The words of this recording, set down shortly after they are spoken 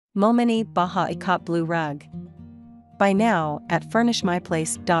Momeni Baja Ikat Blue Rug. Buy now at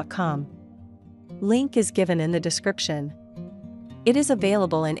furnishmyplace.com. Link is given in the description. It is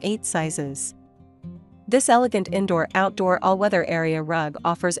available in 8 sizes. This elegant indoor-outdoor all-weather area rug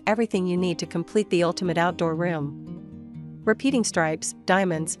offers everything you need to complete the ultimate outdoor room. Repeating stripes,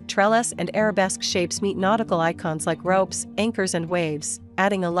 diamonds, trellis and arabesque shapes meet nautical icons like ropes, anchors and waves,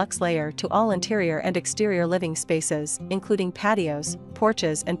 adding a luxe layer to all interior and exterior living spaces, including patios,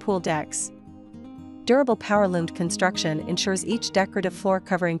 porches and pool decks. Durable power-loomed construction ensures each decorative floor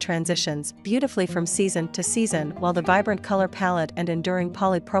covering transitions beautifully from season to season, while the vibrant color palette and enduring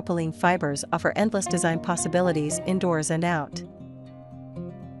polypropylene fibers offer endless design possibilities indoors and out.